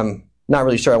 But I'm not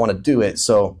really sure I want to do it,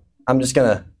 so I'm just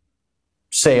going to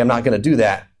say I'm not going to do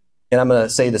that. And I'm going to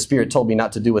say the Spirit told me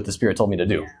not to do what the Spirit told me to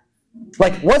do.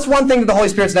 Like, what's one thing that the Holy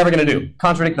Spirit's never going to do?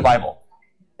 Contradict the Bible.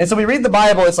 And so we read the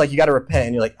Bible, it's like you got to repent.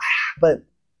 And you're like, but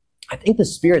I think the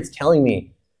Spirit's telling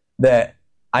me that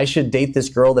I should date this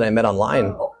girl that I met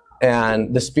online.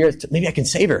 And the Spirit, maybe I can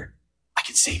save her. I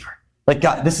can save her. Like,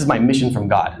 God, this is my mission from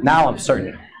God. Now I'm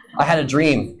certain. I had a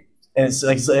dream, and it's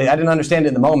like I didn't understand it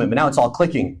in the moment, but now it's all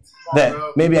clicking that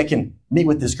maybe I can meet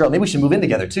with this girl. Maybe we should move in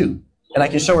together too. And I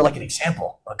can show her like an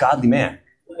example, a godly man.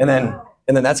 And then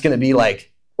that's going to be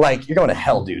like you're going to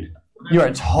hell, dude. You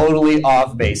are totally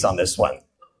off base on this one.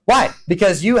 Why?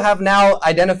 Because you have now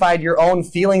identified your own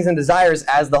feelings and desires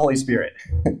as the Holy Spirit.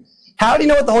 How do you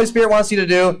know what the Holy Spirit wants you to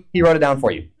do? He wrote it down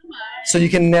for you. So you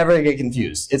can never get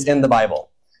confused. It's in the Bible.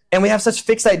 And we have such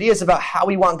fixed ideas about how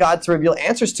we want God to reveal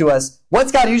answers to us.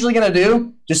 What's God usually going to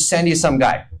do? Just send you some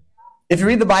guy. If you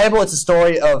read the Bible, it's a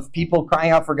story of people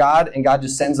crying out for God, and God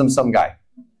just sends them some guy.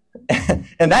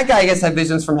 And that guy gets to have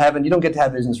visions from heaven. You don't get to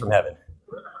have visions from heaven.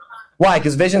 Why?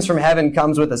 Because visions from heaven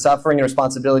comes with a suffering and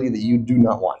responsibility that you do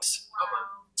not want.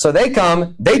 So they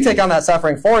come, they take on that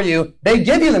suffering for you, they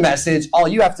give you the message, all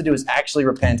you have to do is actually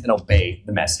repent and obey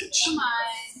the message.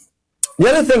 The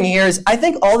other thing here is, I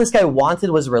think all this guy wanted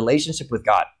was a relationship with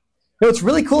God. You know, what's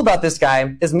really cool about this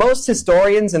guy is most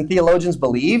historians and theologians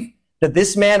believe that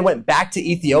this man went back to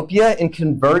Ethiopia and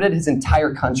converted his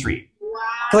entire country.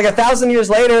 So like 1,000 years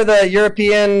later, the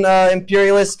European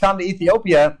imperialists come to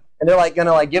Ethiopia, and they're like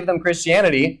gonna give them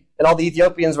Christianity, and all the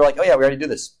Ethiopians were like, oh yeah, we already do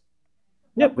this.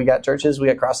 Yep, we got churches, we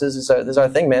got crosses, this is our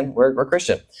thing, man. We're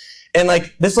Christian. And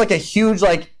like this is like a huge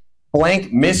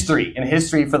blank mystery in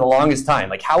history for the longest time.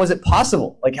 Like, how is it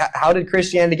possible? Like, how did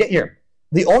Christianity get here?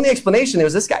 The only explanation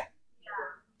was this guy.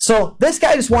 So this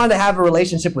guy just wanted to have a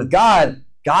relationship with God.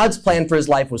 God's plan for his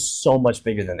life was so much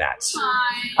bigger than that.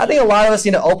 I think a lot of us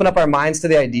need to open up our minds to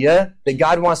the idea that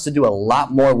God wants to do a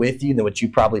lot more with you than what you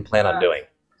probably plan on doing.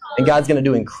 And God's going to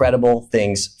do incredible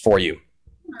things for you.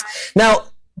 Now,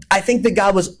 I think that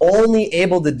God was only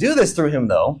able to do this through him,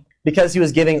 though, because he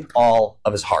was giving all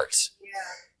of his heart.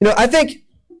 You know, I think,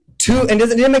 and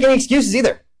didn't make any excuses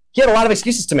either. He had a lot of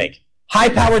excuses to make.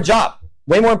 High-powered job,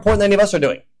 way more important than any of us are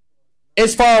doing.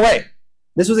 It's far away.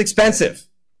 This was expensive.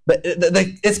 But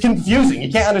it's confusing.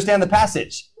 You can't understand the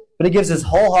passage. But he gives his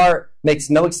whole heart,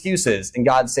 makes no excuses, and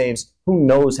God saves who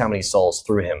knows how many souls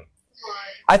through him.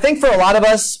 I think for a lot of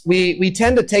us, we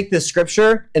tend to take this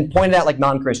scripture and point it out like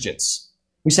non-Christians.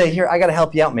 We say, here, I got to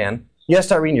help you out, man. You got to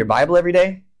start reading your Bible every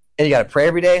day, and you got to pray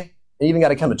every day, and you even got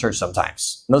to come to church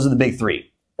sometimes. And those are the big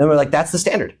three. And we're like, that's the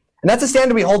standard. And that's the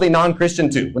standard we hold a non-Christian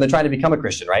to when they're trying to become a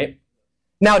Christian, right?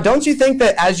 Now, don't you think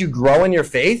that as you grow in your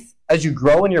faith, as you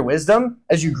grow in your wisdom,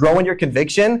 as you grow in your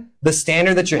conviction, the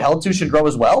standard that you're held to should grow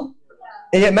as well?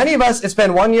 And yet many of us, it's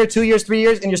been 1 year, 2 years, 3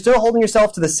 years, and you're still holding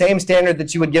yourself to the same standard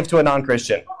that you would give to a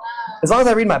non-Christian. As long as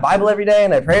I read my Bible every day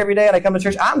and I pray every day and I come to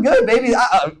church, I'm good, baby.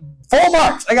 Full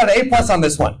marks. I got an A+ on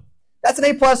this one. That's an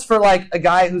A+ for like a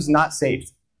guy who's not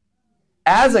saved.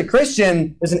 As a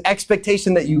Christian, there's an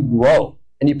expectation that you grow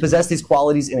and you possess these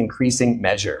qualities in increasing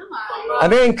measure. I'm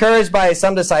very encouraged by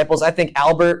some disciples. I think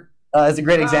Albert is a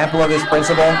great example of this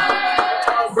principle.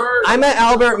 I met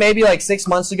Albert maybe like 6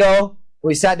 months ago.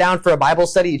 We sat down for a Bible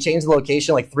study. He changed the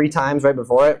location like 3 times right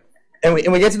before it. And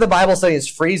we get to the Bible study, it's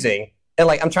freezing. And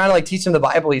like I'm trying to like teach him the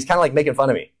Bible. He's kind of like making fun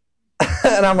of me.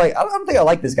 And I'm like, I don't think I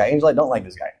like this guy. Angel, I don't like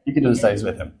this guy. You can do the studies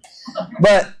with him.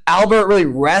 But Albert really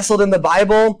wrestled in the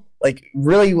Bible, like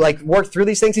really like worked through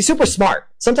these things. He's super smart.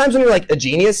 Sometimes when you're like a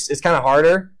genius, it's kind of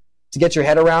harder to get your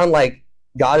head around like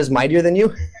God is mightier than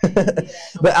you.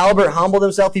 But Albert humbled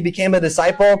himself. He became a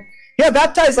disciple. He got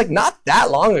baptized like not that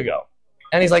long ago.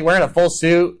 And he's like wearing a full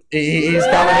suit. He's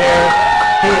coming here.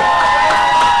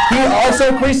 He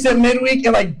also preached at midweek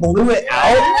and like blew it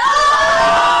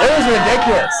out. It was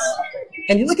ridiculous.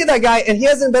 And you look at that guy, and he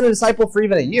hasn't been a disciple for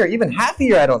even a year, even half a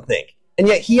year, I don't think. And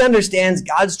yet he understands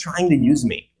God's trying to use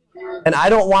me. And I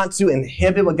don't want to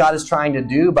inhibit what God is trying to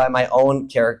do by my own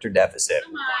character deficit.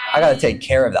 I got to take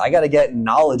care of that. I got to get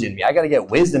knowledge in me. I got to get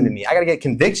wisdom in me. I got to get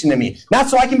conviction in me. Not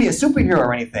so I can be a superhero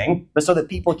or anything, but so that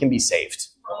people can be saved.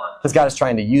 Because God is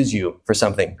trying to use you for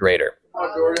something greater.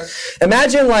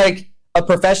 Imagine like a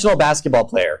professional basketball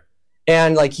player.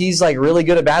 And like he's like really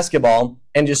good at basketball.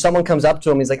 And just someone comes up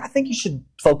to him. He's like, I think you should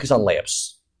focus on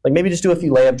layups. Like maybe just do a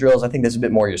few layup drills. I think this is a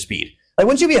bit more your speed. Like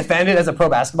wouldn't you be offended as a pro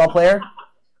basketball player?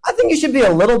 I think you should be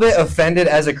a little bit offended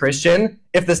as a Christian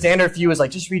if the standard for you is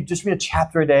like, just read a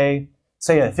chapter a day,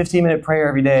 say a 15-minute prayer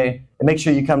every day, and make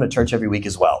sure you come to church every week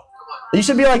as well. You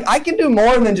should be like, I can do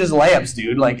more than just layups,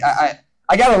 dude. Like,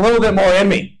 I got a little bit more in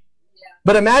me.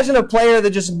 But imagine a player that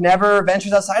just never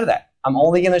ventures outside of that. I'm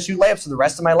only going to shoot layups for the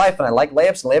rest of my life, and I like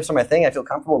layups, and layups are my thing. I feel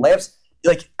comfortable with layups.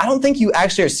 Like, I don't think you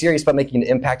actually are serious about making an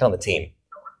impact on the team.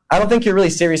 I don't think you're really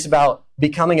serious about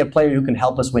becoming a player who can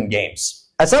help us win games.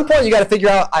 At some point, you got to figure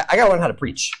out, I got to learn how to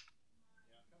preach.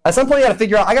 At some point, you got to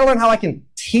figure out, I got to learn how I can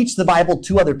teach the Bible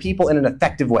to other people in an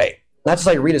effective way. Not just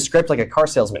like read a script like a car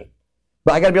salesman.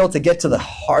 But I got to be able to get to the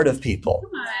heart of people.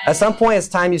 At some point, it's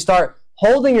time you start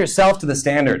holding yourself to the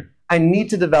standard. I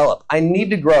need to develop. I need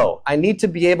to grow. I need to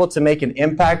be able to make an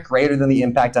impact greater than the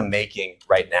impact I'm making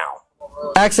right now.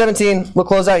 Acts 17, we'll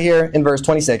close out here in verse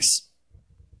 26.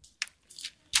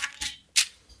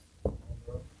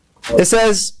 It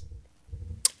says,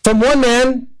 from one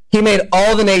man, he made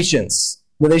all the nations,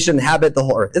 that they should inhabit the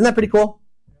whole earth. Isn't that pretty cool?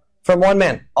 From one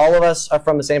man. All of us are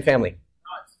from the same family.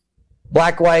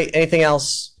 Black, white, anything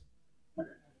else?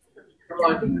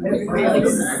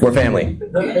 We're family.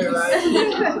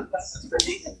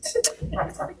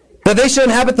 That they should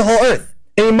inhabit the whole earth.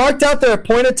 And he marked out their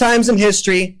appointed times in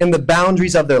history and the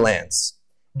boundaries of their lands.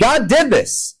 God did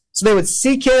this so they would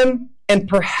seek him and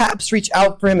perhaps reach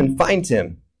out for him and find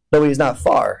him, though he is not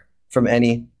far from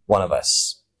any one of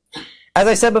us. As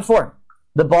I said before,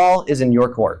 the ball is in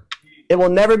your court. It will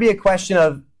never be a question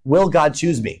of, will God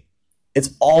choose me?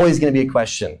 It's always going to be a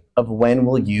question of, when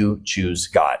will you choose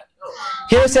God?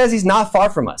 Here it says he's not far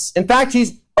from us. In fact,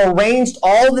 he's arranged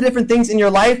all the different things in your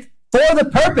life for the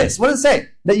purpose. What does it say?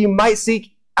 That you might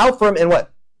seek out for him and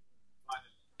what?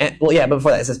 And, well, yeah, but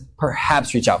before that, it says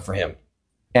perhaps reach out for him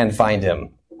and find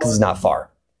him, because he's not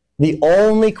far. The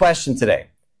only question today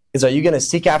is, are you going to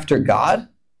seek after God?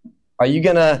 Are you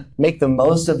going to make the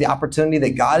most of the opportunity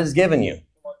that God has given you?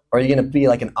 Or are you going to be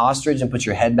like an ostrich and put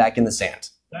your head back in the sand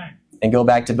and go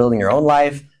back to building your own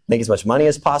life, make as much money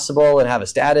as possible, and have a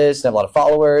status, and have a lot of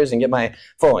followers, and get my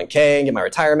 401k, and get my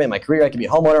retirement, my career, I can be a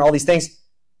homeowner, all these things?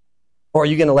 Or are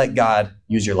you going to let God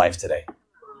use your life today?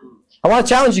 I want to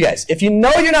challenge you guys. If you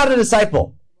know you're not a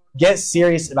disciple, get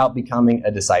serious about becoming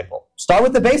a disciple. Start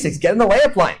with the basics. Get in the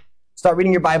layup line. Start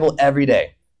reading your Bible every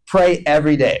day. Pray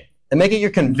every day. And make it your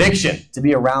conviction to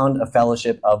be around a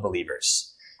fellowship of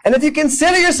believers. And if you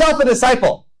consider yourself a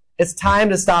disciple, it's time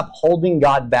to stop holding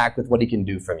God back with what he can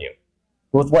do from you,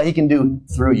 with what he can do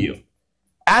through you.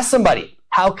 Ask somebody,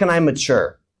 how can I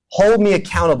mature? Hold me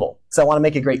accountable, because I want to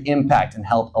make a great impact and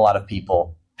help a lot of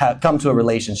people come to a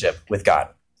relationship with God.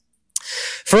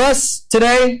 For us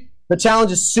today, the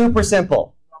challenge is super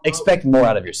simple. Expect more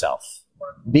out of yourself.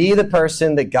 Be the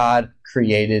person that God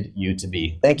created you to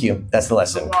be. Thank you. That's the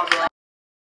lesson.